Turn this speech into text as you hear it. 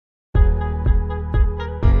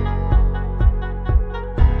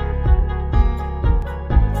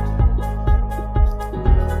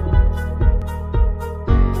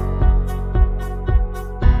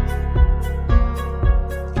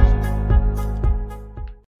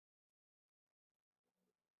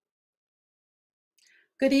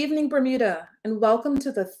Good evening, Bermuda, and welcome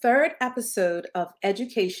to the third episode of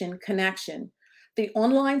Education Connection, the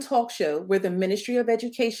online talk show where the Ministry of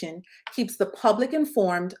Education keeps the public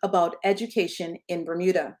informed about education in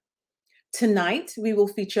Bermuda. Tonight, we will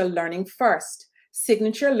feature Learning First,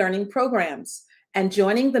 signature learning programs, and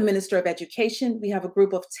joining the Minister of Education, we have a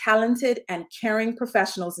group of talented and caring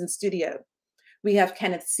professionals in studio. We have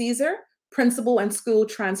Kenneth Caesar, Principal and School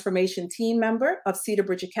Transformation Team Member of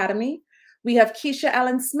Cedarbridge Academy. We have Keisha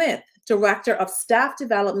Allen Smith, Director of Staff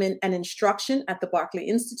Development and Instruction at the Berkely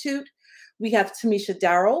Institute. We have Tamisha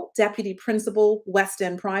Darrell, Deputy Principal, West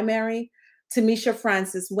End Primary. Tamisha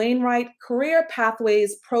Francis Wainwright, Career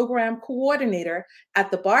Pathways Program Coordinator at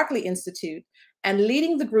the Berkely Institute. And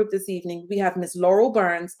leading the group this evening, we have Ms. Laurel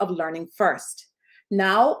Burns of Learning First.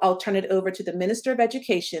 Now I'll turn it over to the Minister of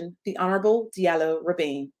Education, the Honorable Diallo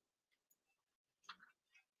Rabane.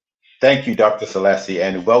 Thank you, Dr. Selassie,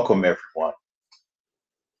 and welcome everyone.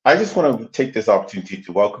 I just want to take this opportunity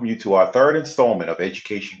to welcome you to our third installment of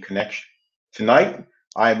Education Connection. Tonight,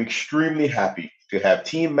 I am extremely happy to have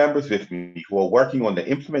team members with me who are working on the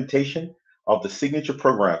implementation of the signature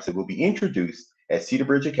programs that will be introduced at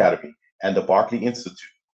Cedarbridge Academy and the Berkely Institute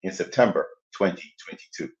in September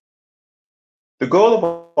 2022. The goal of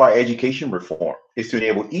our education reform is to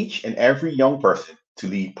enable each and every young person to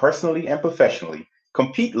lead personally and professionally,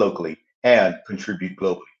 compete locally, and contribute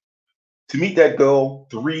globally. To meet that goal,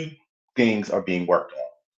 three things are being worked on.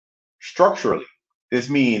 Structurally, this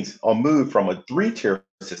means a move from a three-tier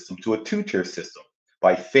system to a two-tier system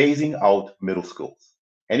by phasing out middle schools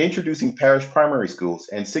and introducing parish primary schools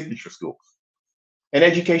and signature schools. An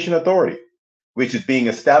education authority, which is being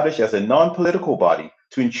established as a non-political body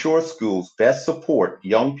to ensure schools best support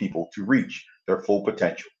young people to reach their full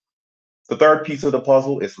potential. The third piece of the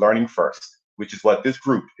puzzle is Learning First, which is what this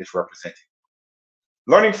group is representing.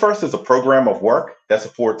 Learning First is a program of work that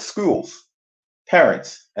supports schools,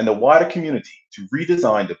 parents, and the wider community to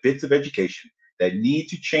redesign the bits of education that need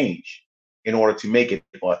to change in order to make it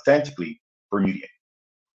authentically Bermudian.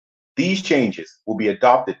 These changes will be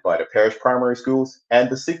adopted by the parish primary schools and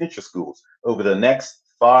the signature schools over the next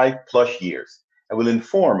 5+ years and will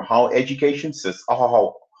inform how our education system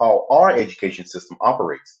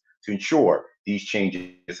operates to ensure these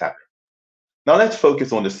changes happen. Now let's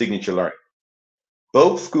focus on the signature learning.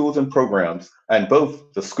 Both schools and programs, and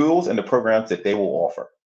both the schools and the programs that they will offer,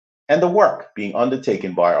 and the work being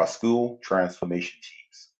undertaken by our school transformation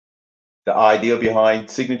teams. The idea behind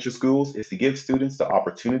signature schools is to give students the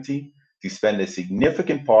opportunity to spend a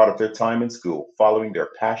significant part of their time in school following their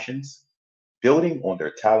passions, building on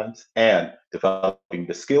their talents, and developing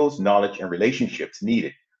the skills, knowledge, and relationships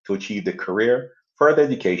needed to achieve the career, further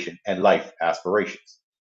education, and life aspirations.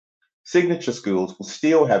 Signature schools will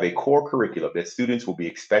still have a core curriculum that students will be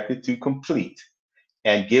expected to complete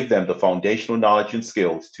and give them the foundational knowledge and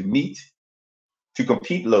skills to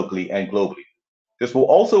compete locally and globally. This will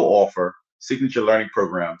also offer signature learning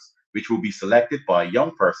programs, which will be selected by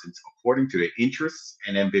young persons according to their interests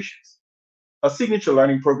and ambitions. A signature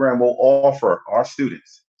learning program will offer our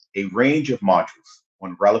students a range of modules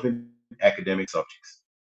on relevant academic subjects,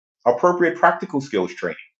 appropriate practical skills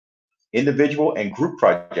training, individual and group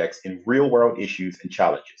projects in real-world issues and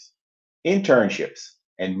challenges, internships,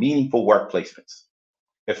 and meaningful work placements,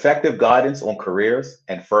 effective guidance on careers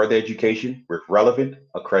and further education with relevant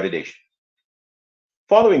accreditation.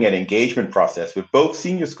 Following an engagement process with both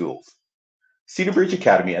senior schools, Cedarbridge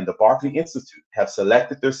Academy and the Berkely Institute have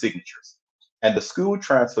selected their signatures, and the school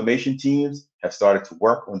transformation teams have started to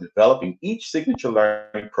work on developing each signature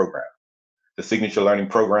learning program. The signature learning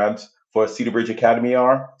programs for Cedarbridge Academy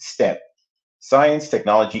are STEM, Science,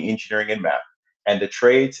 Technology, Engineering, and Math, and the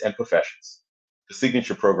Trades and Professions. The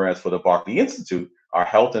signature programs for the Berkely Institute are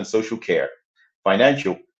Health and Social Care,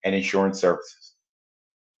 Financial, and Insurance Services.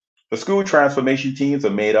 The school transformation teams are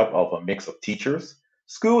made up of a mix of teachers,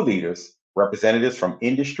 school leaders, representatives from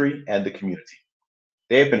industry, and the community.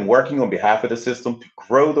 They have been working on behalf of the system to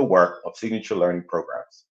grow the work of signature learning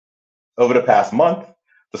programs. Over the past month,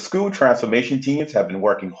 the school transformation teams have been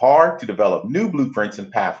working hard to develop new blueprints and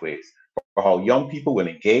pathways for how young people will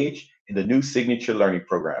engage in the new signature learning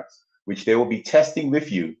programs, which they will be testing with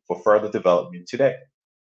you for further development today.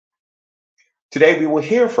 Today, we will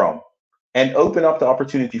hear from and open up the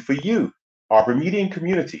opportunity for you, our Bermudian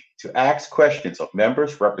community, to ask questions of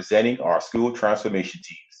members representing our school transformation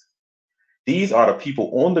teams. These are the people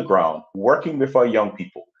on the ground working with our young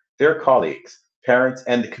people, their colleagues, parents,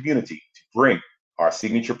 and the community to bring our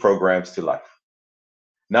signature programs to life.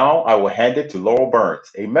 Now I will hand it to Laurel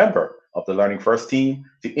Burns, a member of the Learning First team,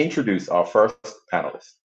 to introduce our first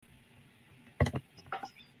panelist.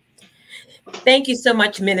 Thank you so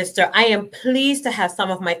much, Minister. I am pleased to have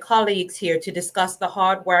some of my colleagues here to discuss the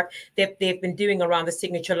hard work that they've been doing around the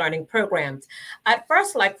signature learning programs. I'd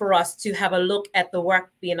first like for us to have a look at the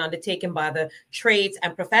work being undertaken by the trades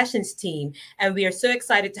and professions team. And we are so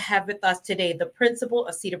excited to have with us today the principal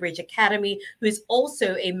of Cedarbridge Academy, who is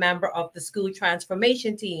also a member of the school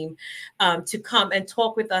transformation team, to come and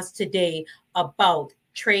talk with us today about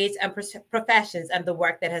trades and professions and the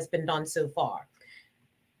work that has been done so far.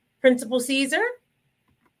 Principal Caesar?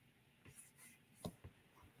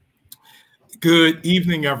 Good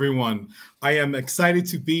evening, everyone. I am excited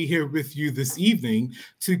to be here with you this evening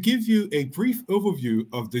to give you a brief overview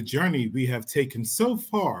of the journey we have taken so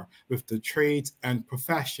far with the Trades and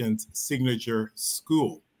Professions Signature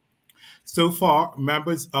School. So far,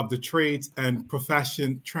 members of the Trades and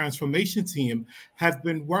Profession Transformation Team have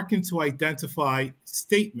been working to identify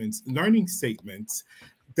statements, learning statements,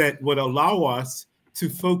 that would allow us to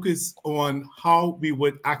focus on how we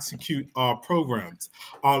would execute our programs.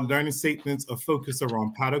 Our learning statements are focused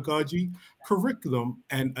around pedagogy, curriculum,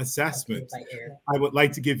 and assessment. I would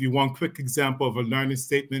like to give you one quick example of a learning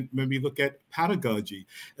statement when we look at pedagogy.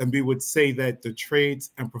 And we would say that the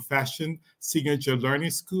Trades and Profession Signature Learning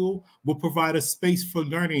School will provide a space for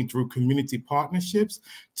learning through community partnerships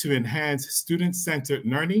to enhance student-centered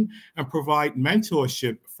learning and provide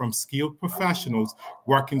mentorship from skilled professionals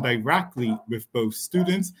working directly with both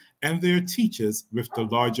students and their teachers with the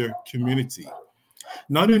larger community.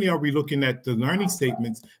 Not only are we looking at the learning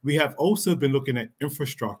statements, we have also been looking at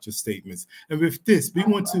infrastructure statements. And with this, we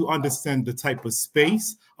want to understand the type of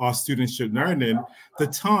space our students should learn in, the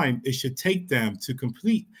time it should take them to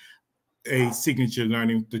complete a signature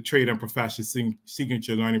learning, the Trade and Profession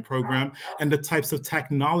Signature Learning Program, and the types of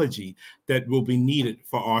technology that will be needed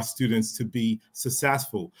for our students to be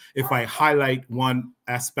successful. If I highlight one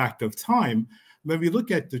aspect of time, when we look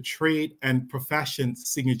at the Trade and Profession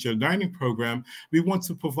Signature Learning Program, we want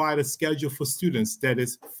to provide a schedule for students that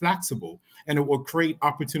is flexible, and it will create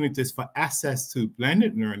opportunities for access to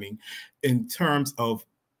blended learning in terms of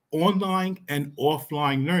online and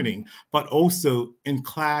offline learning, but also in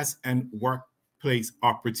class and workplace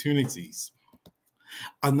opportunities.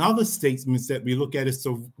 Another statement that we look at is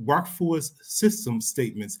the workforce system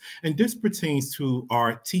statements, and this pertains to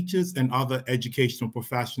our teachers and other educational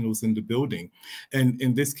professionals in the building. And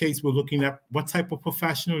in this case, we're looking at what type of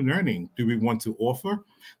professional learning do we want to offer,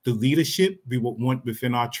 the leadership we would want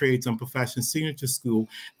within our Trades and Profession Signature School,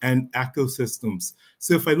 and ecosystems.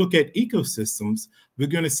 So if I look at ecosystems, we're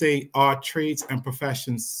going to say our Trades and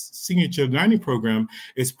Professions Signature Learning Program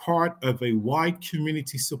is part of a wide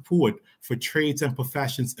community support for trades and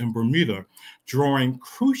professions in Bermuda, drawing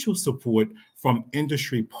crucial support from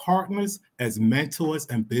industry partners as mentors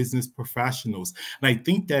and business professionals. And I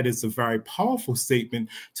think that is a very powerful statement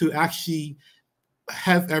to actually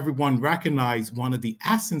have everyone recognize one of the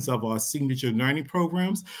essence of our signature learning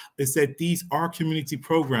programs is that these are community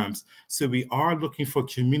programs. So we are looking for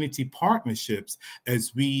community partnerships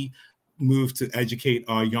as we move to educate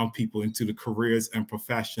our young people into the careers and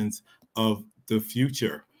professions of the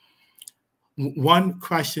future. One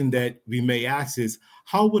question that we may ask is,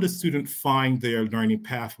 how would a student find their learning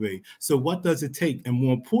pathway? So what does it take? And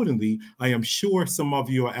more importantly, I am sure some of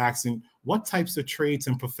you are asking, what types of trades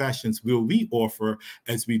and professions will we offer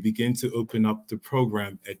as we begin to open up the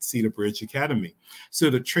program at Cedarbridge Academy? So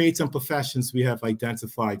the trades and professions we have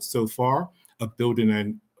identified so far are building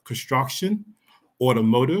and construction,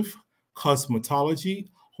 automotive, cosmetology,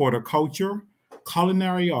 horticulture,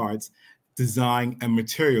 culinary arts, design, and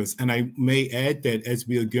materials. And I may add that as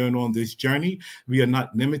we are going on this journey, we are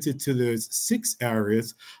not limited to those 6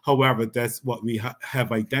 areas. However, that's what we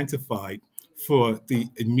have identified for the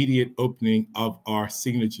immediate opening of our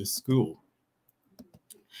signature school.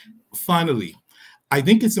 Finally, I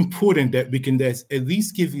think it's important that we can at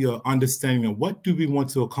least give you an understanding of what do we want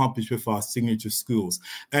to accomplish with our signature schools.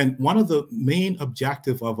 And one of the main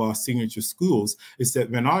objectives of our signature schools is that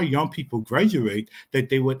when our young people graduate, that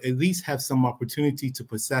they would at least have some opportunity to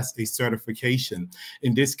possess a certification.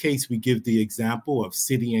 In this case, we give the example of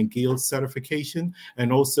City and Guild certification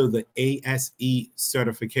and also the ASE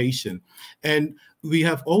certification. And we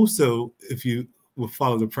have also, if you will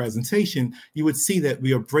follow the presentation, you would see that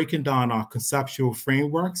we are breaking down our conceptual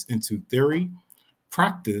frameworks into theory,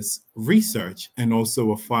 practice, research, and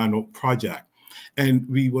also a final project. And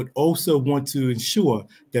we would also want to ensure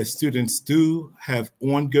that students do have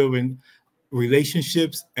ongoing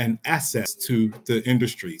relationships and access to the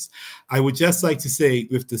industries. I would just like to say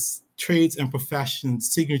with this Trades and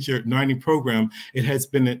Professions Signature Learning Program, it has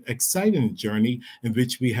been an exciting journey in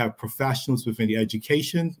which we have professionals within the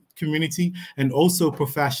education community and also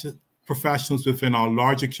professionals within our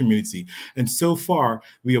larger community. And so far,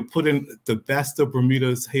 we are putting the best of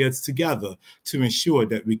Bermuda's heads together to ensure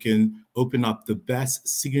that we can open up the best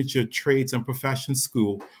signature trades and professions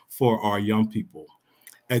school for our young people.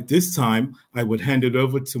 At this time, I would hand it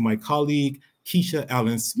over to my colleague, Keisha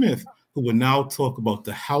Allen Smith, who will now talk about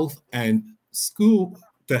the health and social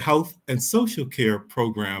care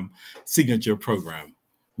program, signature program.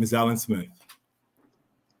 Ms. Allen Smith.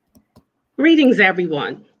 Greetings,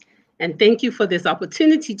 everyone, and thank you for this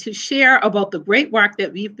opportunity to share about the great work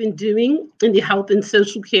that we've been doing in the health and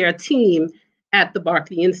social care team at the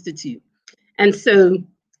Berkely Institute. And so,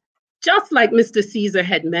 just like Mr. Caesar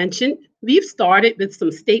had mentioned, we've started with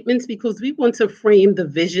some statements because we want to frame the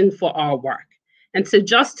vision for our work. And so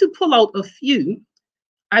just to pull out a few,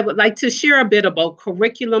 I would like to share a bit about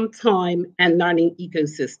curriculum, time, and learning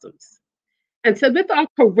ecosystems. And so with our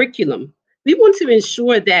curriculum, we want to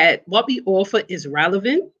ensure that what we offer is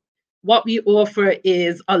relevant, what we offer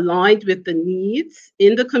is aligned with the needs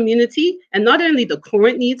in the community, and not only the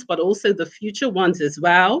current needs, but also the future ones as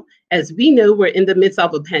well. As we know, we're in the midst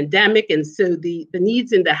of a pandemic, and so the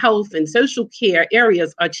needs in the health and social care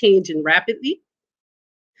areas are changing rapidly.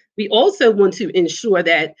 We also want to ensure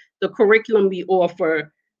that the curriculum we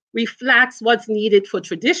offer reflects what's needed for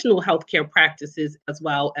traditional healthcare practices as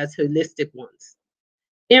well as holistic ones.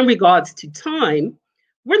 In regards to time,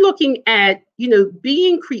 we're looking at,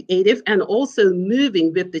 being creative and also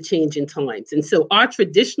moving with the changing times. And so our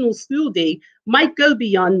traditional school day might go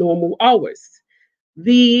beyond normal hours.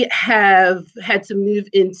 We have had to move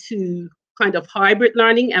into kind of hybrid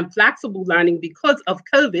learning and flexible learning because of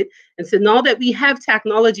COVID. And so now that we have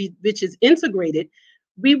technology which is integrated,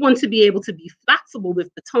 we want to be able to be flexible with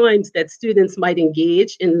the times that students might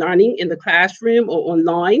engage in learning in the classroom or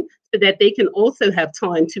online, so that they can also have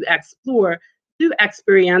time to explore, do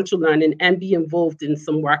experiential learning, and be involved in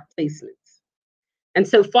some work placements. And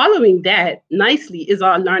so following that nicely is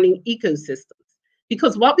our learning ecosystems,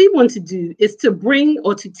 because what we want to do is to bring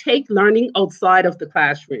or to take learning outside of the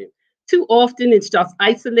classroom. Too often it's just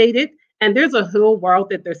isolated, and there's a whole world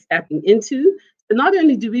that they're stepping into. So not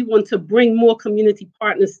only do we want to bring more community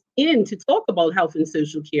partners in to talk about health and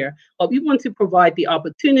social care, but we want to provide the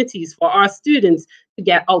opportunities for our students to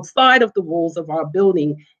get outside of the walls of our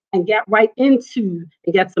building and get right into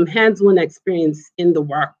and get some hands-on experience in the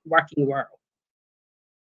working world.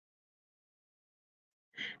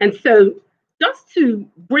 And so just to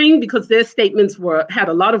bring, because their statements had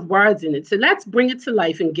a lot of words in it, so let's bring it to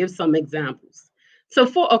life and give some examples. So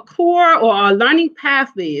for a core or our learning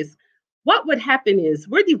pathways, what would happen is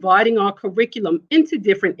we're dividing our curriculum into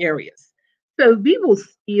different areas. So we will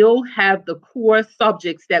still have the core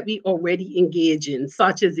subjects that we already engage in,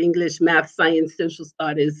 such as English, math, science, social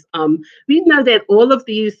studies. We know that all of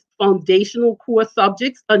these foundational core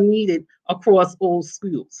subjects are needed across all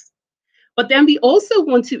schools. But then we also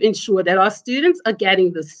want to ensure that our students are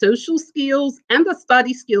getting the social skills and the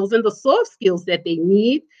study skills and the soft skills that they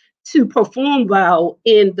need to perform well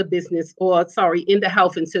in the business, in the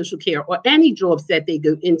health and social care, or any jobs that they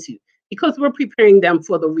go into, because we're preparing them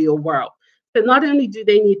for the real world. So not only do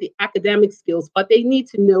they need the academic skills, but they need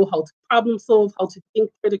to know how to problem solve, how to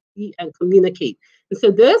think critically, and communicate. And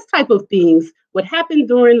so those type of things would happen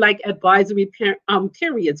during like advisory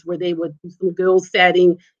periods, where they would do some goal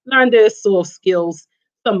setting, learn their soft skills,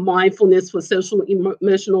 some mindfulness for social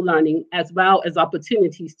emotional learning, as well as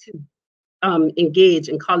opportunities to engage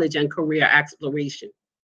in college and career exploration.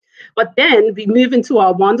 But then we move into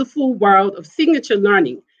our wonderful world of signature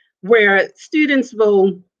learning, where students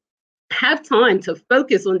will have time to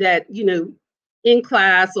focus on that, in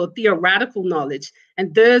class or theoretical knowledge.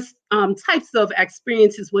 And those types of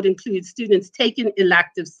experiences would include students taking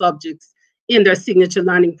elective subjects in their signature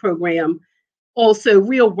learning program, also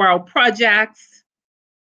real world projects,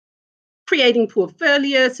 creating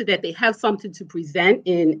portfolios so that they have something to present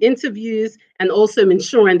in interviews, and also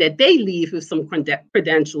ensuring that they leave with some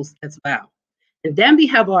credentials as well. And then we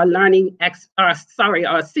have our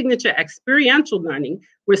our signature experiential learning,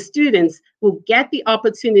 where students will get the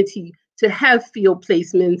opportunity to have field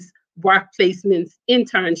placements, work placements,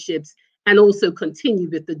 internships, and also continue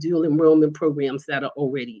with the dual enrollment programs that are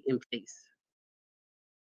already in place.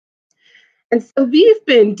 And so we've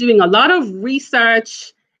been doing a lot of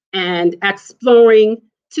research and exploring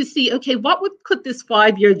to see, okay, could this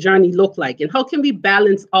 5-year journey look like? And how can we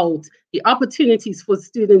balance out the opportunities for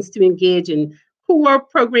students to engage in core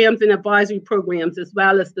programs and advisory programs, as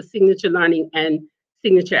well as the signature learning and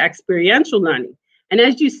signature experiential learning? And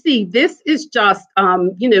as you see, this is just,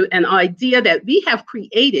 an idea that we have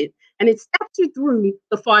created, and it steps you through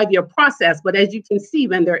the 5-year process. But as you can see,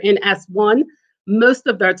 when they're in S1, most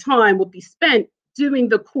of their time will be spent doing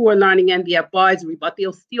the core learning and the advisory, but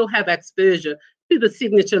they'll still have exposure to the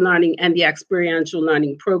signature learning and the experiential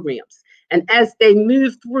learning programs. And as they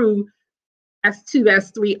move through S2,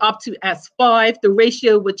 S3, up to S5, the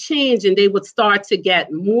ratio would change and they would start to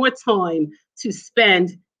get more time to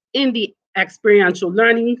spend in the experiential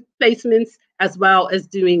learning placements, as well as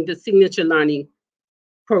doing the signature learning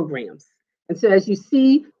programs. And so as you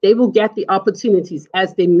see, they will get the opportunities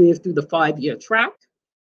as they move through the 5-year track.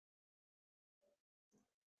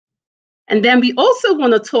 And then we also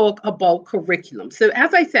want to talk about curriculum. So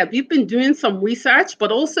as I said, we've been doing some research,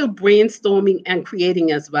 but also brainstorming and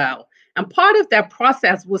creating as well. And part of that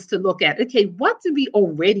process was to look at, okay, what do we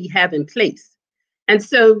already have in place? And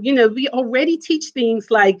so, we already teach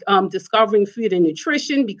things like discovering food and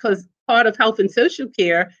nutrition, because part of health and social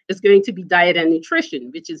care is going to be diet and nutrition,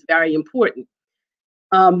 which is very important.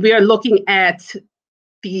 We are looking at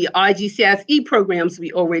the IGCSE programs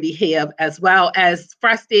we already have, as well as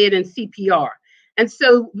first aid and CPR. And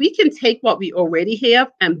so we can take what we already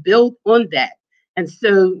have and build on that. And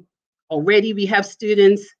so already we have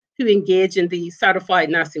students who engage in the Certified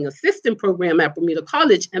Nursing Assistant program at Bermuda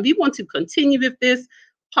College, and we want to continue with this,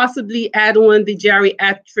 possibly add on the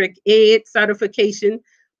geriatric aid certification,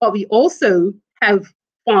 but we also have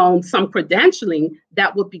found some credentialing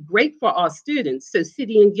that would be great for our students. So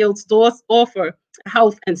City and Guilds does offer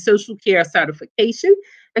health and social care certification.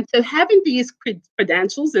 And so having these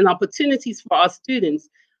credentials and opportunities for our students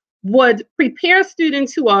would prepare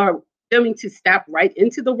students who are going to step right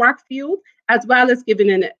into the work field, as well as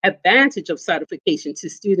giving an advantage of certification to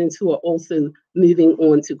students who are also moving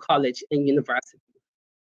on to college and university.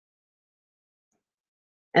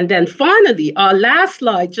 And then finally, our last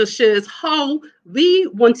slide just shows how we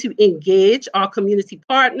want to engage our community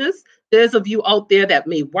partners. Those of you out there that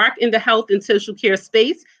may work in the health and social care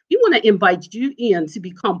space, we want to invite you in to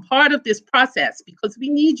become part of this process, because we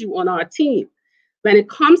need you on our team. When it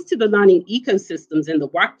comes to the learning ecosystems and the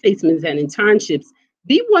work placements and internships,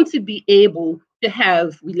 we want to be able to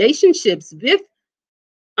have relationships with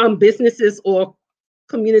businesses or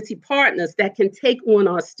community partners that can take on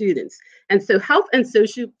our students. And so health and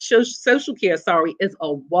social care, is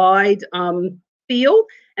a wide field.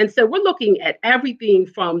 And so we're looking at everything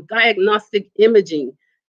from diagnostic imaging,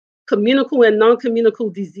 communicable and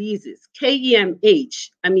non-communicable diseases, KEMH,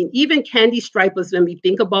 even candy stripers, when we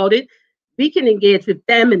think about it, we can engage with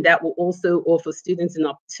them, and that will also offer students an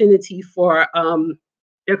opportunity for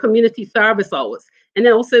their community service hours. And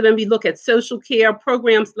then also when we look at social care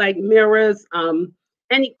programs like Mirrors,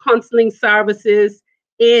 any counseling services,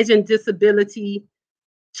 age and disability,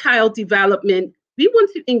 child development, we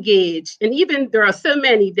want to engage. And even there are so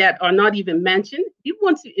many that are not even mentioned. We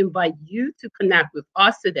want to invite you to connect with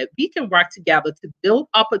us so that we can work together to build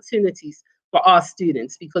opportunities for our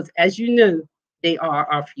students, because as you know, they are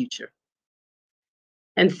our future.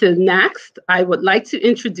 And so next, I would like to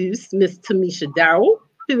introduce Ms. Tamisha Darrell,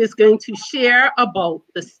 who is going to share about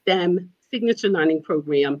the STEM Signature Learning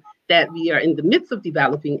Program that we are in the midst of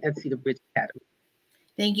developing at Cedarbridge Academy.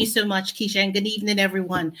 Thank you so much, Keisha, and good evening,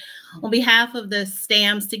 everyone. On behalf of the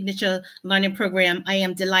STEM Signature Learning Program, I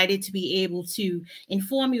am delighted to be able to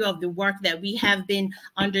inform you of the work that we have been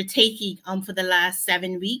undertaking for the last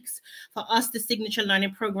 7 weeks. For us, the Signature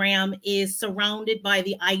Learning Program is surrounded by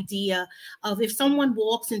the idea of, if someone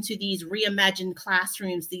walks into these reimagined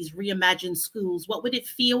classrooms, these reimagined schools, what would it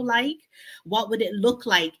feel like? What would it look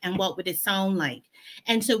like? And what would it sound like?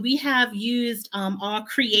 And so we have used our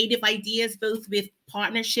creative ideas, both with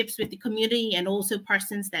partnerships with the community and also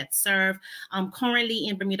persons that serve currently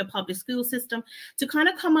in Bermuda Public School System, to kind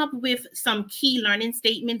of come up with some key learning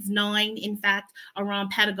statements, 9 in fact, around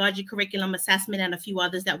pedagogy, curriculum, assessment, and a few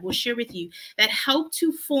others that we'll share with you, that help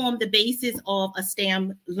to form the basis of a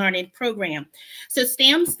STEM learning program. So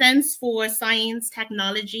STEM stands for science,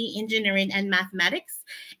 technology, engineering, and mathematics.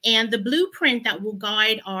 And the blueprint that will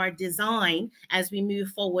guide our design as we move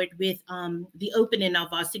forward with the opening of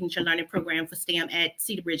our Signature Learning Program for STEM at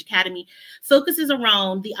Cedarbridge Academy focuses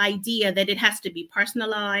around the idea that it has to be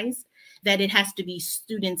personalized, that it has to be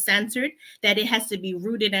student-centered, that it has to be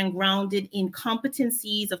rooted and grounded in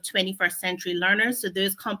competencies of 21st century learners. So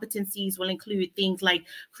those competencies will include things like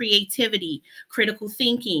creativity, critical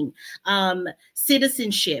thinking,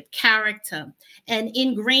 citizenship, character, and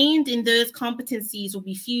ingrained in those competencies will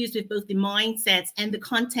be fused with both the mindsets and the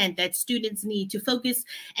content that students need to focus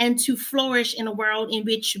and to flourish in a world in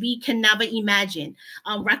which we can never imagine.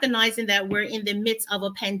 Recognizing that we're in the midst of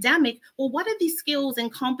a pandemic, well, what are the skills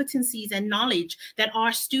and competencies expertise and knowledge that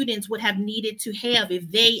our students would have needed to have if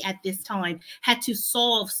they at this time had to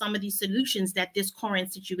solve some of these solutions that this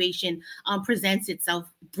current situation presents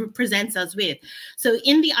us with. So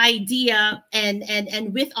in the idea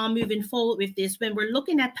and with our moving forward with this, when we're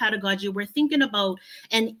looking at pedagogy, we're thinking about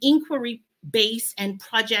an inquiry-based and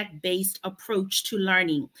project-based approach to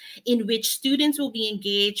learning, in which students will be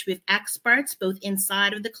engaged with experts both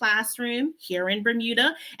inside of the classroom here in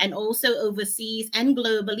Bermuda and also overseas and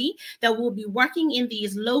globally, that will be working in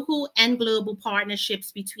these local and global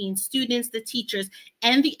partnerships between students, the teachers,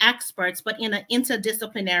 and the experts, but in an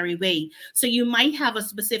interdisciplinary way. So you might have a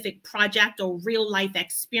specific project or real life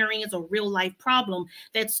experience or real life problem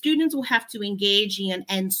that students will have to engage in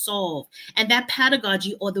and solve. And that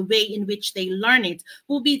pedagogy, or the way in which they learn it,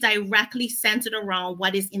 will be directly centered around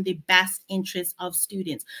what is in the best interest of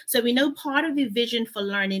students. So we know part of the vision for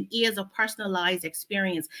learning is a personalized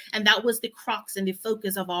experience. And that was the crux and the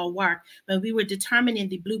focus of our work when we were determining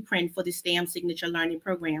the blueprint for the STAM Signature Learning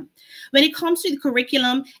Program. When it comes to the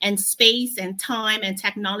curriculum and space and time and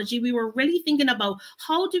technology, we were really thinking about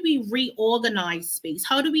how do we reorganize space?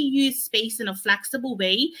 How do we use space in a flexible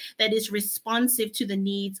way that is responsive to the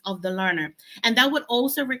needs of the learner? And that would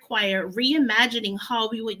also require reimagining how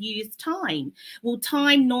we would use time. Well,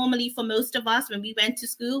 time normally for most of us when we went to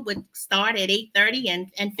school would start at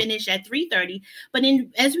 8:30 and finish at 3:30. But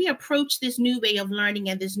as we approach this new way of learning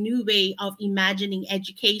and this new way of imagining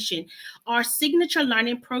education, our signature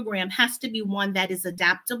learning program has to be one that is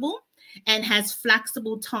adaptable and has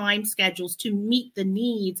flexible time schedules to meet the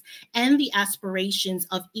needs and the aspirations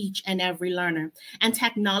of each and every learner. And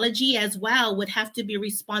technology as well would have to be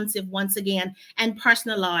responsive once again and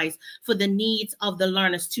personalized for the needs of the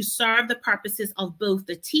learners to serve the purposes of both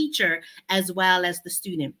the teacher as well as the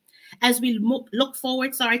student. As we look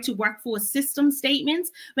forward, to workforce system statements,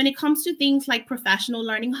 when it comes to things like professional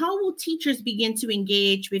learning, how will teachers begin to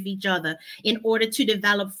engage with each other in order to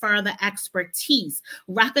develop further expertise,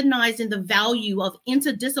 recognizing the value of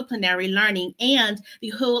interdisciplinary learning and the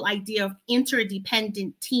whole idea of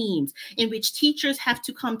interdependent teams in which teachers have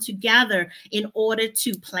to come together in order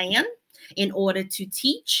to plan, in order to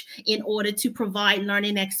teach, in order to provide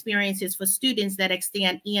learning experiences for students that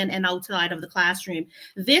extend in and outside of the classroom.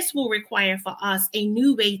 This will require for us a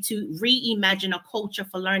new way to reimagine a culture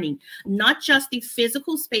for learning, not just the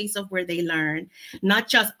physical space of where they learn, not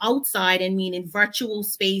just outside and meaning virtual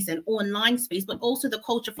space and online space, but also the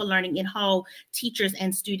culture for learning in how teachers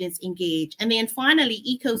and students engage. And then finally,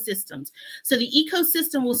 ecosystems. So the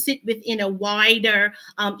ecosystem will sit within a wider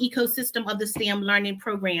ecosystem of the STEM learning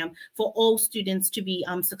program for all students to be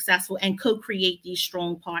successful and co-create these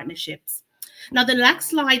strong partnerships. Now, the next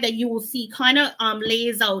slide that you will see kind of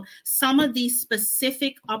lays out some of these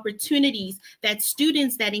specific opportunities that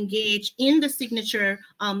students that engage in the signature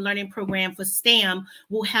learning program for STEM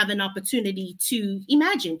will have an opportunity to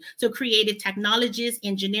imagine. So creative technologies,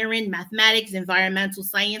 engineering, mathematics, environmental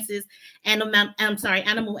sciences, animal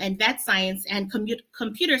and vet science, and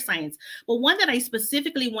computer science. But one that I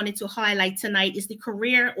specifically wanted to highlight tonight is the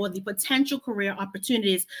career or the potential career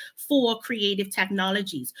opportunities for creative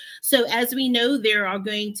technologies. So as we know, there are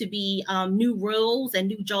going to be new roles and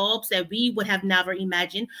new jobs that we would have never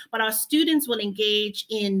imagined, but our students will engage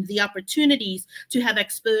in the opportunities to have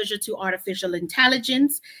exposure to artificial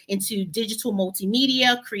intelligence, into digital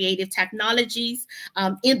multimedia, creative technologies,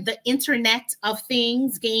 in the Internet of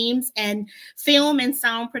Things, games, and film and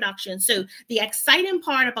sound production. So the exciting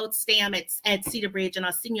part about STEM at Cedarbridge and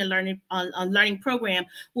our senior learning program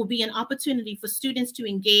will be an opportunity for students to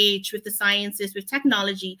engage with the sciences, with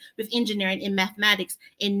technology, with engineering, in mathematics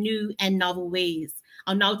in new and novel ways.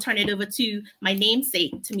 I'll now turn it over to my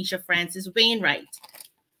namesake, Tamisha Francis Wainwright,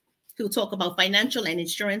 who will talk about financial and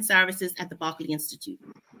insurance services at the Berkely Institute.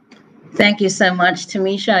 Thank you so much,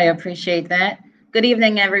 Tamisha. I appreciate that. Good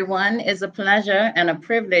evening, everyone. It's a pleasure and a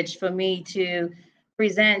privilege for me to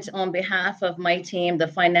present on behalf of my team the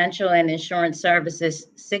Financial and Insurance Services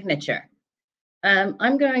Signature.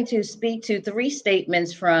 I'm going to speak to 3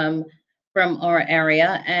 statements from our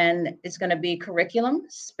area, and it's going to be curriculum,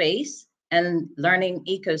 space, and learning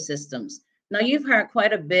ecosystems. Now, you've heard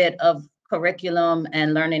quite a bit of curriculum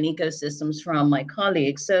and learning ecosystems from my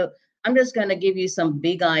colleagues, so I'm just going to give you some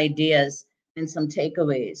big ideas and some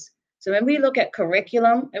takeaways. So when we look at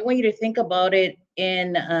curriculum, I want you to think about it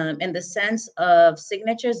in the sense of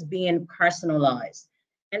signatures being personalized,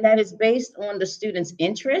 and that is based on the student's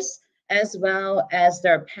interests as well as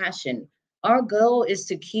their passion. Our goal is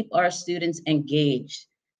to keep our students engaged.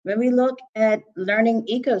 When we look at learning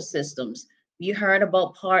ecosystems, you heard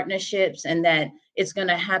about partnerships and that it's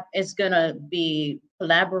gonna be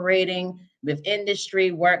collaborating with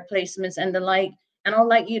industry, work placements, and the like. And I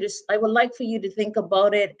would like for you to think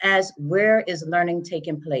about it as, where is learning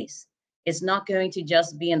taking place? It's not going to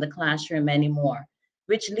just be in the classroom anymore,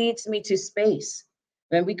 which leads me to space.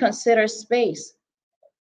 When we consider space,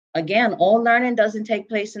 again, all learning doesn't take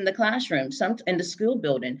place in the classroom, some in the school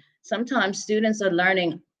building. Sometimes students are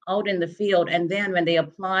learning out in the field, and then when they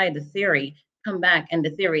apply the theory, come back and the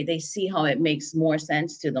theory, they see how it makes more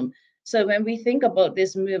sense to them. So when we think about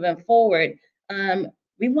this moving forward,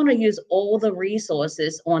 we want to use all the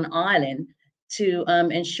resources on island to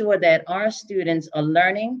ensure that our students are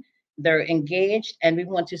learning, they're engaged, and we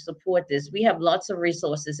want to support this. We have lots of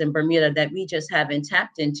resources in Bermuda that we just haven't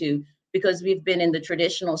tapped into, because we've been in the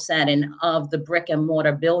traditional setting of the brick and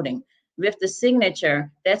mortar building. With the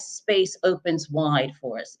signature, that space opens wide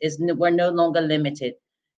for us. We're no longer limited.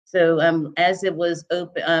 So as it was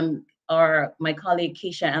open, my colleague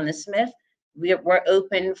Keisha Allen Smith, we're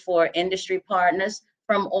open for industry partners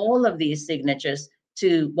from all of these signatures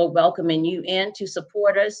we're welcoming you in to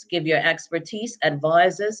support us, give your expertise,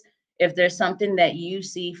 advise us. If there's something that you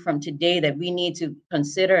see from today that we need to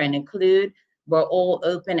consider and include, we're all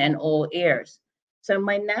open and all ears. So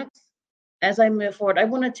as I move forward, I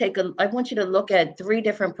want you to look at 3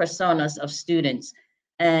 different personas of students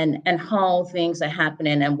and how things are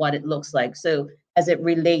happening and what it looks like. So as it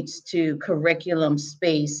relates to curriculum,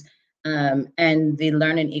 space, and the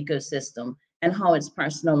learning ecosystem and how it's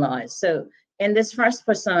personalized. So in this first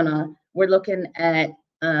persona, we're looking at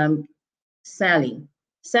Sally.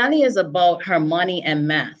 Sally is about her money and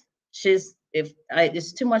math.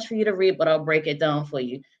 It's too much for you to read, but I'll break it down for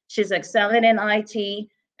you. She's excelling in IT,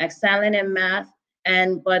 excelling in math,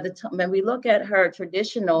 and by the time when we look at her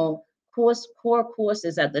traditional core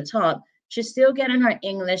courses at the top, she's still getting her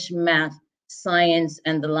English, math, science,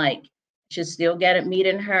 and the like. She's still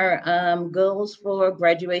meeting her goals for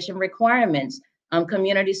graduation requirements,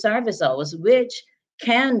 community service hours, which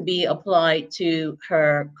can be applied to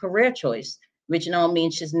her career choice, which now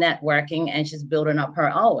means she's networking and she's building up her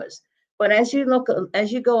hours. But as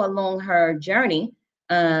you go along her journey,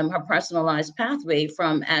 her personalized pathway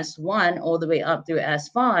from S1 all the way up through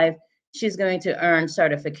S5, she's going to earn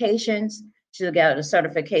certifications. She'll get a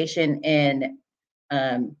certification in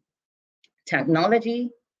technology,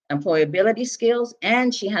 employability skills,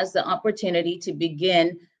 and she has the opportunity to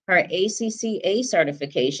begin her ACCA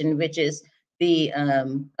certification, which is the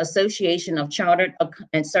Association of Chartered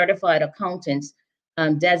and Certified Accountants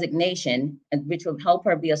designation, which will help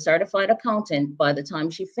her be a certified accountant by the time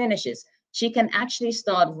she finishes. She can actually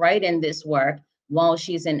start writing this work while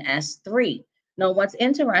she's in S3. Now, what's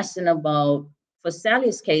interesting for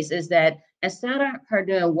Sally's case is that instead of her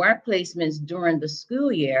doing work placements during the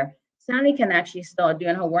school year, Sally can actually start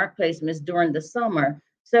doing her work placements during the summer,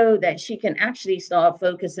 so that she can actually start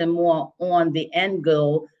focusing more on the end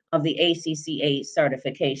goal of the ACCA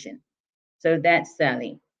certification. So that's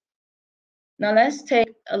Sally. Now let's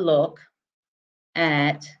take a look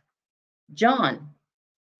at John.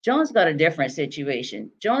 John's got a different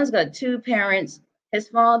situation. John's got 2 parents. His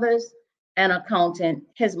father's an accountant.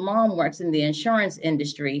 His mom works in the insurance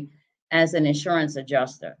industry as an insurance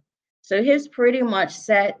adjuster. So he's pretty much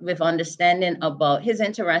set with understanding about, he's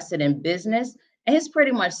interested in business, and he's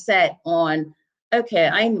pretty much set on, okay,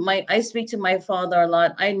 I speak to my father a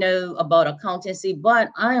lot. I know about accountancy, but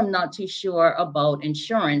I am not too sure about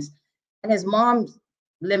insurance. And his mom's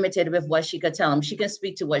limited with what she could tell him. She can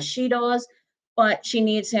speak to what she does, but she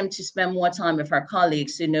needs him to spend more time with her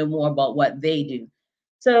colleagues to know more about what they do.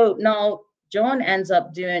 So now John ends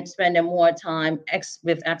up spending more time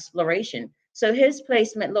with exploration. So his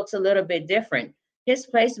placement looks a little bit different. His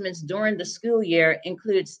placements during the school year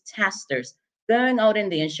includes testers, going out in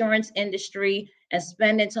the insurance industry and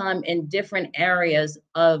spending time in different areas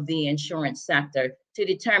of the insurance sector to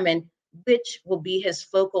determine which will be his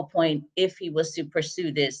focal point if he was to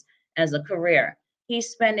pursue this as a career. He's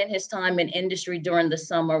spending his time in industry during the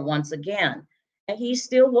summer once again. And he's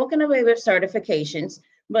still walking away with certifications,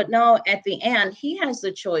 but now at the end, he has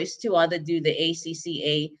the choice to either do the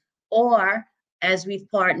ACCA, or, as we've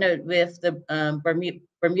partnered with the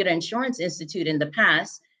Bermuda Insurance Institute in the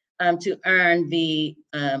past, to earn the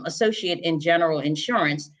Associate in General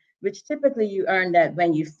Insurance, which typically you earn that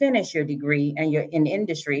when you finish your degree and you're in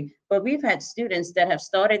industry. But we've had students that have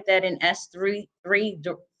started that in S3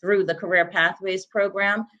 through the Career Pathways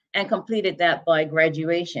program and completed that by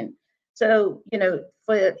graduation. So,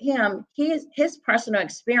 for him, his personal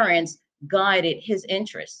experience guided his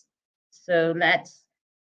interests. So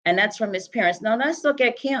that's from his parents. Now let's look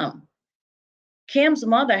at Kim. Kim's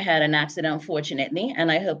mother had an accident, unfortunately,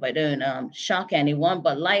 and I hope I don't shock anyone,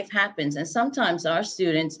 but life happens. And sometimes our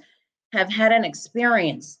students, have had an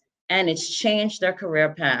experience and it's changed their career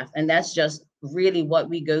path. And that's just really what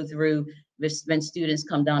we go through when students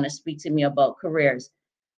come down and speak to me about careers.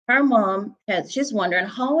 Her mom she's wondering,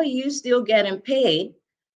 how are you still getting paid?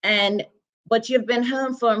 But you've been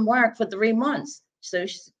home from work for 3 months. So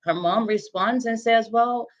her mom responds and says,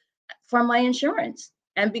 well, from my insurance.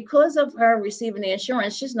 And because of her receiving the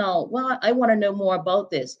insurance, she's now, well, I want to know more about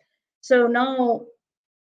this. So now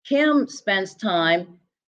Kim spends time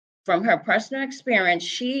from her personal experience.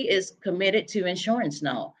 She is committed to insurance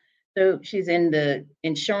now. So she's in the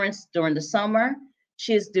insurance during the summer.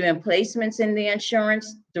 She's doing placements in the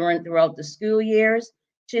insurance throughout the school years.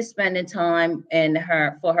 She's spending time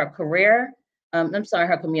for her career.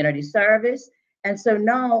 Her community service. And so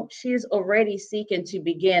now she's already seeking to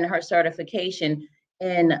begin her certification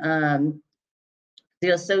in the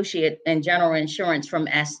associate in general insurance from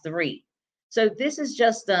S3. So this is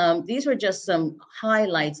just, these were just some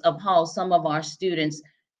highlights of how some of our students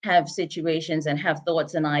have situations and have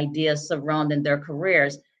thoughts and ideas surrounding their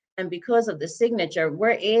careers. And because of the signature,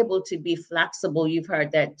 we're able to be flexible, you've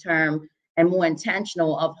heard that term, and more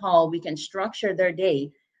intentional of how we can structure their day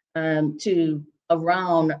to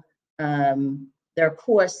around their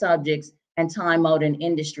core subjects and time out in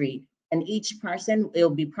industry. And each person, it'll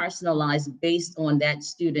be personalized based on that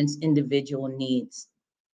student's individual needs.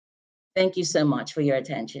 Thank you so much for your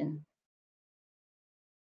attention.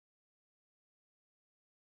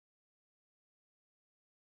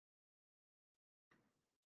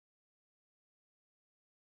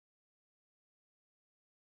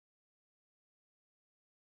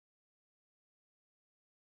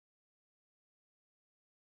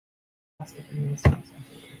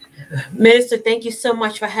 Minister, thank you so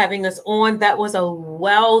much for having us on. That was a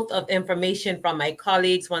wealth of information from my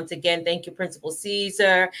colleagues. Once again, thank you, Principal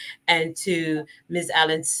Caesar, and to Ms.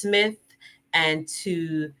 Allen Smith, and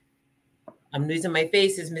to, I'm losing my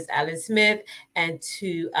faces, Ms. Allen Smith, and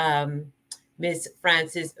to Ms.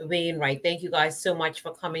 Frances Wainwright. Thank you guys so much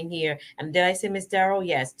for coming here. And did I say Ms. Darrow?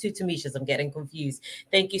 Yes, two Tamishas. I'm getting confused.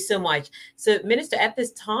 Thank you so much. So, Minister, at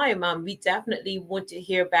this time, we definitely want to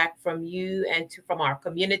hear back from you and from our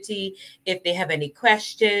community if they have any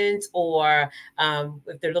questions or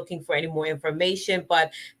if they're looking for any more information.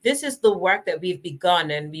 But this is the work that we've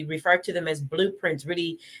begun, and we refer to them as blueprints,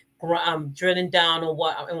 really drilling down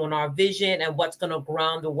on our vision and what's going to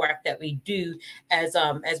ground the work that we do as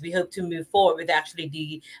we hope to move forward with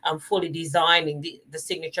actually fully designing the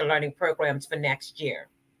signature learning programs for next year.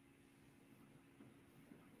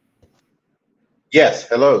 Yes,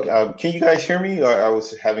 hello. Can you guys hear me? I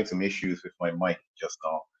was having some issues with my mic just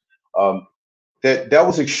now. That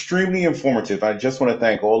was extremely informative. I just want to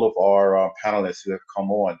thank all of our panelists who have come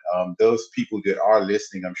on. Those people that are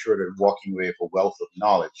listening, I'm sure they're walking away with a wealth of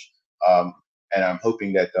knowledge. And I'm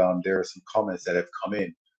hoping that there are some comments that have come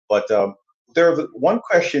in. But there's one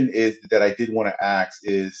question that I did want to ask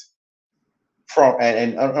is,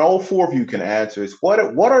 and all four of you can answer, is what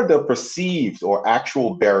are the perceived or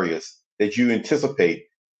actual barriers that you anticipate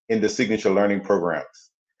in the signature learning programs?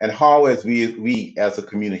 And how, as we as a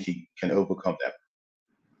community, can overcome them?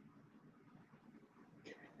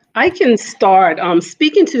 I can start.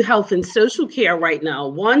 Speaking to health and social care right now,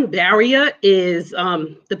 one barrier is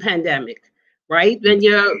the pandemic, right? When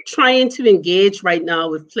you're trying to engage right now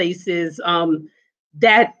with places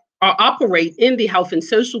that operate in the health and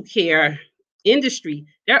social care industry,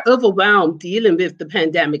 they're overwhelmed dealing with the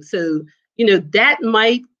pandemic. So, that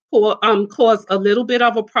might cause a little bit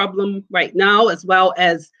of a problem right now, as well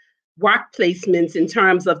as work placements in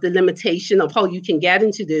terms of the limitation of how you can get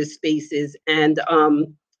into those spaces, and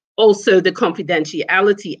also the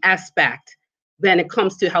confidentiality aspect when it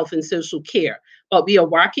comes to health and social care. But we are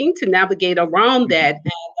working to navigate around that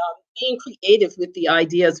and being creative with the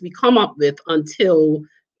ideas we come up with until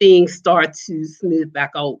things start to smooth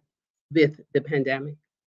back out with the pandemic.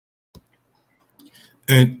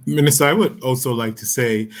 And Minister, I would also like to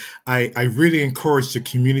say, I really encourage the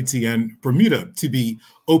community and Bermuda to be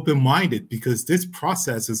open-minded, because this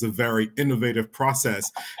process is a very innovative process.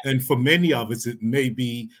 And for many of us, it may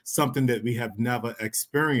be something that we have never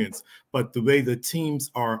experienced, but the way the teams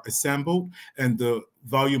are assembled and the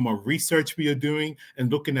volume of research we are doing and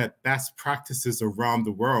looking at best practices around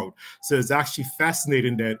the world. So it's actually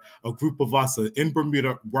fascinating that a group of us are in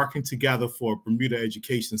Bermuda working together for a Bermuda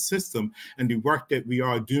education system, and the work that we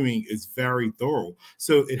are doing is very thorough.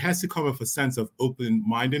 So it has to come with a sense of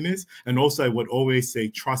open-mindedness, and also I would always say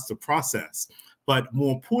trust the process. But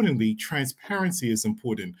more importantly, transparency is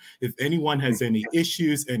important. If anyone has any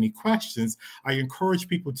issues, any questions, I encourage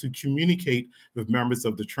people to communicate with members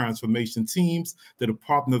of the transformation teams, the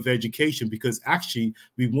Department of Education, because actually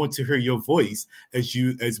we want to hear your voice as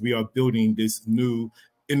we are building this new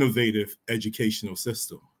innovative educational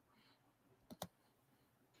system.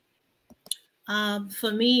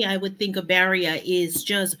 For me, I would think a barrier is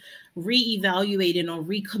just reevaluating or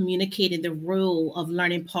recommunicating the role of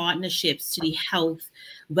learning partnerships to the health,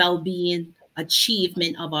 well-being,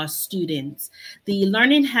 achievement of our students. The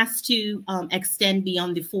learning has to extend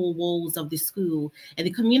beyond the four walls of the school, and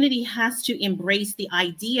the community has to embrace the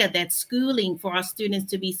idea that schooling for our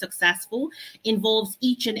students to be successful involves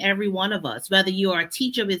each and every one of us, whether you are a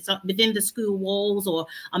teacher within the school walls or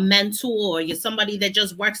a mentor, or you're somebody that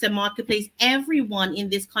just works at marketplace. Everyone in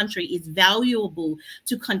this country is valuable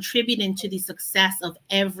to contributing to the success of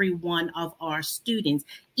every one of our students.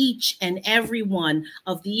 Each and every one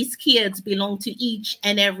of these kids belong to each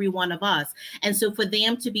and every one of us. And so for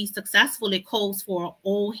them to be successful, it calls for an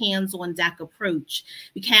all hands on deck approach.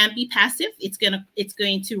 We can't be passive. It's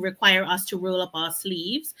going to require us to roll up our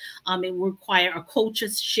sleeves. It will require a culture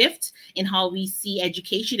shift in how we see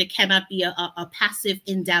education. It cannot be a passive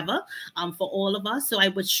endeavor for all of us. So I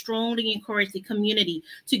would strongly encourage the community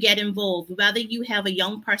to get involved, whether you have a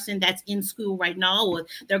young person that's in school right now or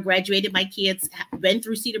they're graduated. My kids went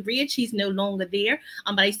through Cedarbridge. He's no longer there,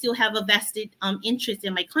 but I still have a vested interest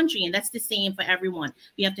in my country, and that's the same for everyone.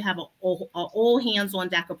 We have to have an all hands on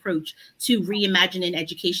deck approach to reimagining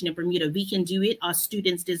education in Bermuda. We can do it. Our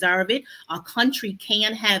students deserve it. Our country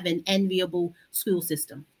can have an enviable school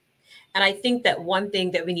system. And I think that one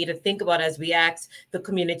thing that we need to think about as we ask the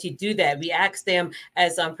community to do that, we ask them,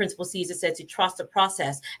 as Principal Caesar said, to trust the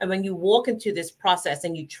process. And when you walk into this process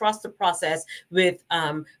and you trust the process with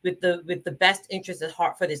the best interest at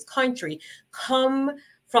heart for this country, come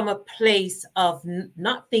from a place of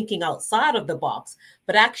not thinking outside of the box,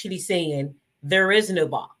 but actually saying there is no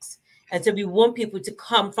box. And so we want people to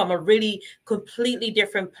come from a really completely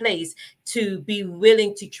different place, to be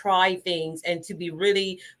willing to try things and to be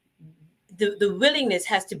really, the willingness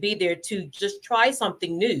has to be there to just try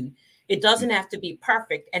something new. It doesn't have to be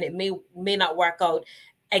perfect, and it may not work out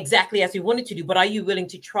exactly as we wanted to do, but are you willing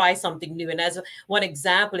to try something new? And as one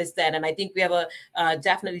example is that, and I think we have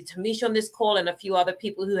definitely Tamisha on this call and a few other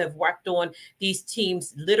people who have worked on these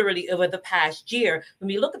teams literally over the past year. When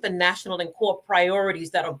we look at the national and core priorities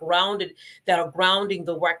that are grounding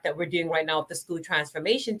the work that we're doing right now with the school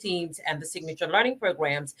transformation teams and the signature learning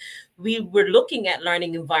programs, we were looking at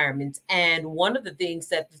learning environments. And one of the things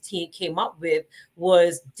that the team came up with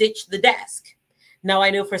was ditch the desk. Now,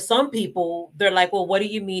 I know for some people, they're like, well, what do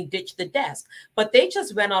you mean ditch the desk? But they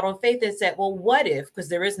just went out on faith and said, well, what if, because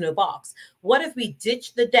there is no box, what if we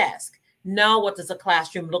ditch the desk? Now, what does a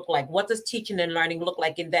classroom look like? What does teaching and learning look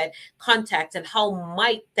like in that context? And how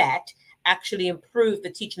might that actually improve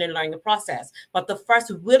the teaching and learning process? But the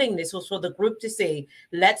first willingness was for the group to say,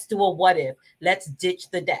 let's do a what if, let's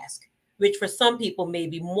ditch the desk, which for some people may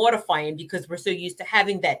be mortifying because we're so used to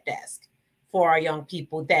having that desk for our young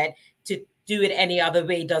people that to do it any other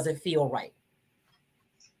way doesn't feel right.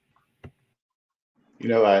 You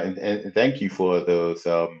know, and thank you for those.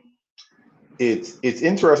 It's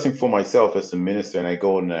interesting for myself as a minister, and I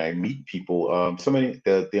go and I meet people.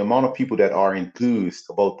 The amount of people that are enthused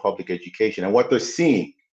about public education and what they're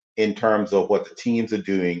seeing in terms of what the teams are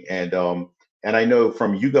doing, and I know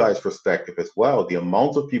from you guys' perspective as well, the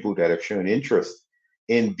amount of people that have shown interest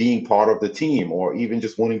in being part of the team or even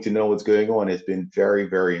just wanting to know what's going on has been very,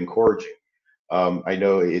 very encouraging. I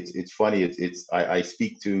know it's funny. I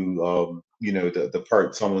speak to the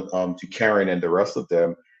part to Karen and the rest of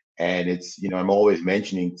them, and I'm always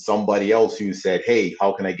mentioning somebody else who said, hey,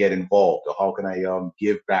 how can I get involved, or how can I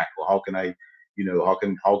give back, or how can I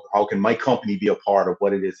how can my company be a part of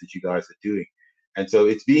what it is that you guys are doing? And so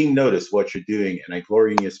it's being noticed what you're doing, and I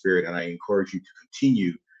glory in your spirit, and I encourage you to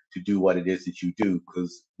continue to do what it is that you do,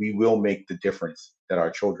 because we will make the difference that our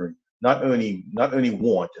children not only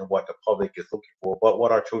want and what the public is looking for, but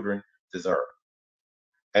what our children deserve.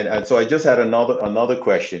 And so I just had another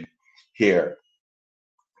question here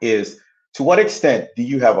is, to what extent do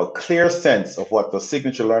you have a clear sense of what the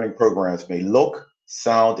signature learning programs may look,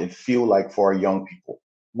 sound, and feel like for our young people?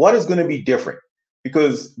 What is going to be different?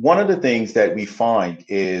 Because one of the things that we find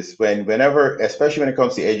is whenever, especially when it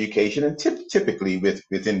comes to education, and typically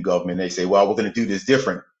within government, they say, well, we're going to do this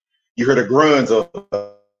different. You hear the groans of,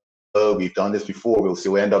 oh, we've done this before, we'll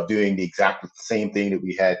still end up doing the exact same thing that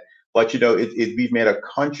we had. But we've made a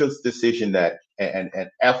conscious decision that and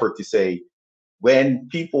effort to say, when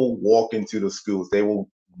people walk into the schools, they will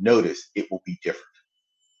notice it will be different.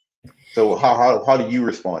 So how do you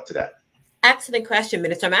respond to that? Excellent question,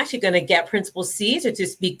 Minister. I'm actually going to get Principal Caesar to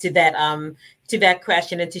speak to that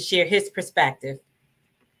question and to share his perspective.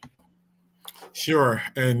 Sure,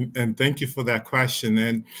 and thank you for that question.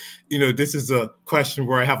 And this is a question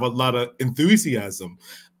where I have a lot of enthusiasm.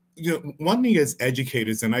 One thing as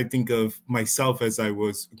educators, and I think of myself as I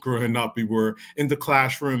was growing up, we were in the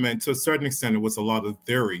classroom, and to a certain extent, it was a lot of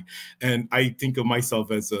theory. And I think of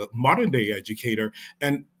myself as a modern day educator,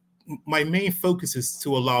 and my main focus is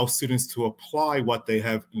to allow students to apply what they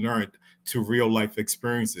have learned to real life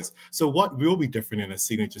experiences. So what will be different in a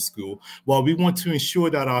signature school? Well, we want to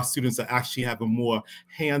ensure that our students are actually having more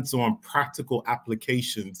hands-on practical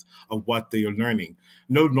applications of what they are learning.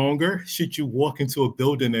 No longer should you walk into a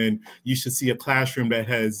building and you should see a classroom that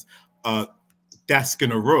has desk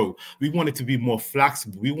in a row. We want it to be more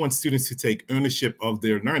flexible. We want students to take ownership of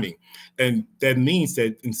their learning. And that means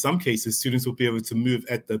that in some cases, students will be able to move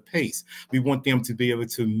at the pace. We want them to be able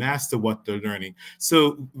to master what they're learning.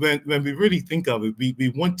 So when we really think of it,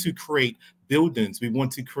 we want to create buildings. We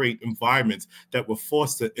want to create environments that will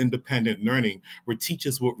foster independent learning, where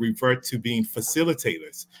teachers will revert to being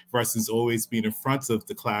facilitators versus always being in front of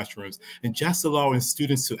the classrooms, and just allowing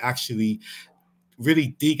students to actually really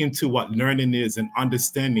dig into what learning is and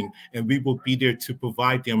understanding, and we will be there to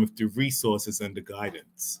provide them with the resources and the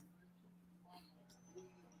guidance.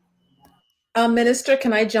 Minister,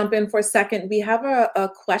 can I jump in for a second? We have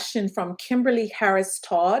a question from Kimberly Harris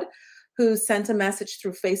Todd, who sent a message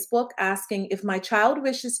through Facebook asking, if my child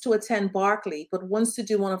wishes to attend Berkeley but wants to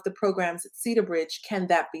do one of the programs at Cedarbridge, can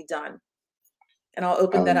that be done? And I'll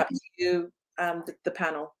open that up to you, the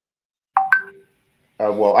panel.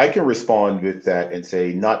 Well, I can respond with that and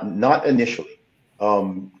say not initially.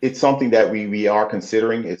 It's something that we are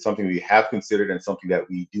considering. It's something we have considered and something that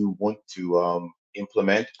we do want to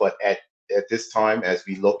implement. But at this time, as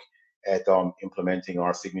we look at implementing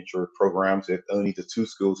our signature programs with only the 2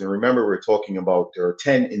 schools, and remember, we're talking about there are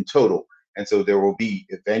 10 in total, and so there will be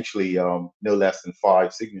eventually no less than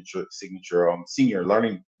 5 signature senior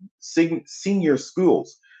learning senior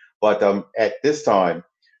schools. But at this time,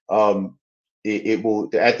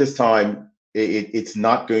 it's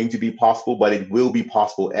not going to be possible, but it will be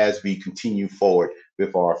possible as we continue forward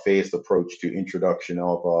with our phased approach to introduction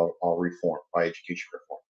of our reform, our education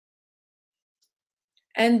reform.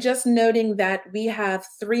 And just noting that we have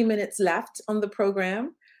 3 minutes left on the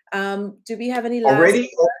program. Do we have any last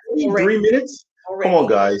already 3 minutes? Already. Come on,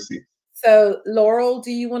 guys. So Laurel,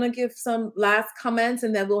 do you want to give some last comments,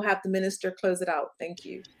 and then we'll have the minister close it out? Thank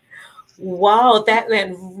you. Wow, that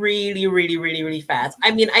went really, really, really, really fast.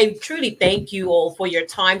 I mean, I truly thank you all for your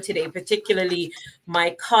time today, particularly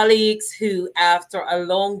my colleagues who, after a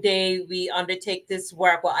long day, we undertake this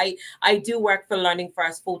work. Well, I do work for Learning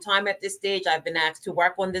First full-time at this stage. I've been asked to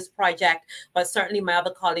work on this project, but certainly my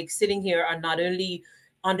other colleagues sitting here are not only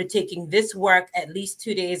undertaking this work at least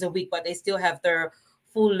 2 days a week, but they still have their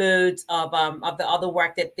full loads of the other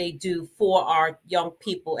work that they do for our young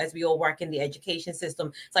people as we all work in the education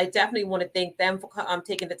system. So I definitely want to thank them for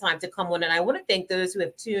taking the time to come on. And I want to thank those who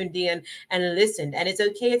have tuned in and listened. And it's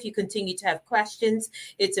okay if you continue to have questions.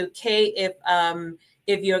 It's okay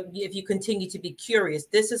if you continue to be curious.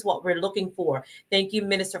 This is what we're looking for. Thank you,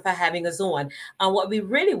 Minister, for having us on. What we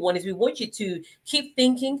really want is we want you to keep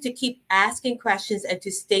thinking, to keep asking questions, and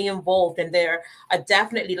to stay involved. And there are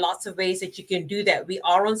definitely lots of ways that you can do that. We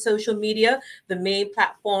are on social media, the main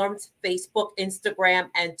platforms, Facebook, Instagram,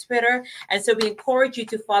 and Twitter. And so we encourage you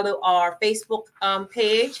to follow our Facebook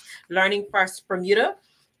page, Learning First Bermuda,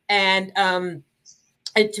 and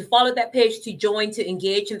to follow that page, to join, to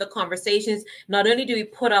engage in the conversations. Not only do we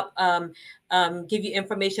put up, give you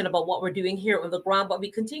information about what we're doing here on the ground, but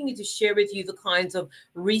we continue to share with you the kinds of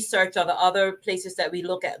research or the other places that we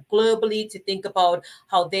look at globally to think about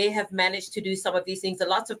how they have managed to do some of these things. And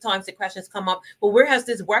lots of times the questions come up, well, where has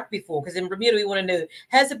this worked before? Because in Bermuda, we want to know,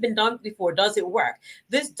 has it been done before? Does it work?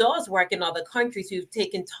 This does work in other countries who've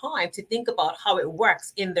taken time to think about how it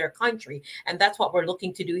works in their country. And that's what we're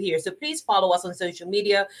looking to do here. So please follow us on social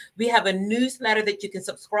media. We have a newsletter that you can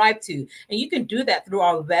subscribe to, and you can do that through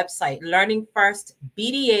our website, learningfirstbda.com,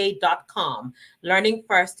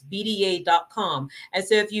 learningfirstbda.com. And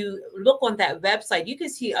so if you look on that website, you can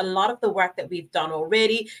see a lot of the work that we've done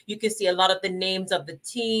already. You can see a lot of the names of the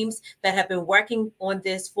teams that have been working on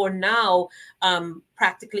this for now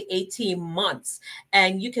practically 18 months.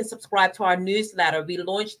 And you can subscribe to our newsletter. We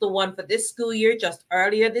launched the one for this school year just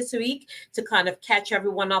earlier this week to kind of catch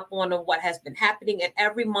everyone up on what has been happening. And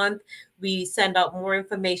every month we send out more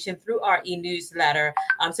information through our e-newsletter.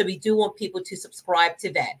 So we do want people to subscribe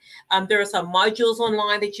to that. There are some modules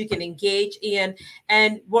online that you can engage in,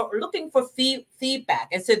 and we're looking for feedback.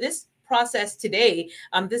 And so this process today,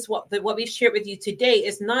 what we've shared with you today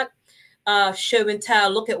is not show and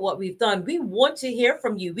tell, look at what we've done. We want to hear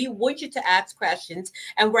from you. We want you to ask questions,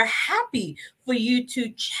 and we're happy for you to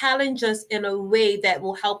challenge us in a way that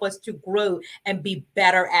will help us to grow and be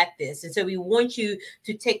better at this. And so we want you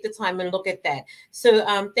to take the time and look at that. So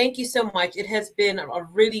thank you so much. It has been a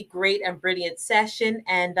really great and brilliant session,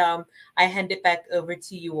 and I hand it back over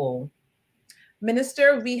to you all.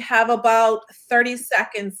 Minister, we have about 30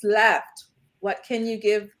 seconds left. What can you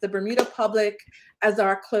give the Bermuda public as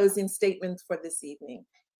our closing statement for this evening?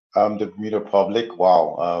 The Bermuda public,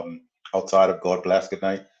 wow, outside of God bless, good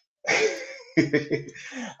night.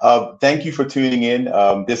 Thank you for tuning in.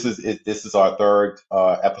 This is our third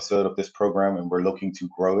episode of this program, and we're looking to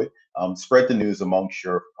grow it. Spread the news amongst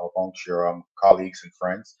your colleagues and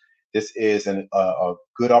friends. This is a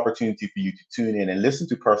good opportunity for you to tune in and listen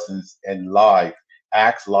to persons and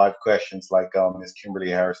ask live questions like Ms.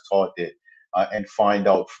 Kimberly Harris Todd did, and find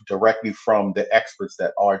out directly from the experts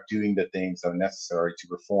that are doing the things that are necessary to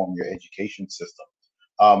reform your education system.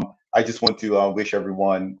 I just want to wish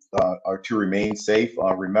everyone to remain safe.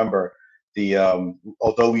 Remember,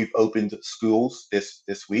 although we've opened schools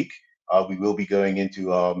this week, we will be going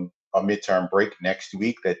into a midterm break next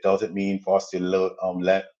week. That doesn't mean for us to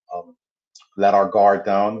let our guard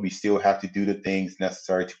down. We still have to do the things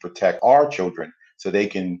necessary to protect our children so they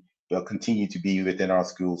can continue to be within our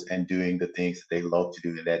schools and doing the things that they love to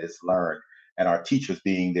do, and that is learn. And our teachers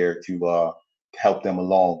being there to help them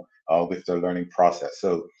along with their learning process.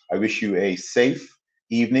 So I wish you a safe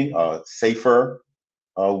evening, a safer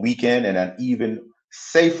weekend, and an even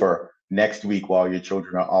safer next week while your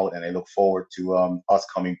children are out. And I look forward to us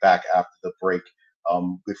coming back after the break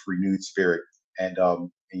with renewed spirit. And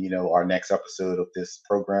our next episode of this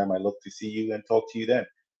program, I look to see you and talk to you then.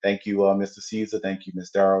 Thank you, Mr. Caesar. Thank you, Ms.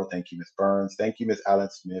 Darrow. Thank you, Ms. Burns. Thank you, Ms. Allen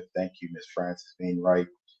Smith. Thank you, Ms. Frances Wainwright.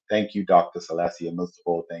 Thank you, Dr. Selassie. And most of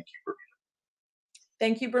all, thank you, Bermuda.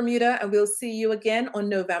 Thank you, Bermuda. And we'll see you again on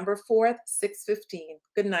November 4th, 6:15.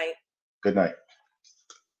 Good night. Good night.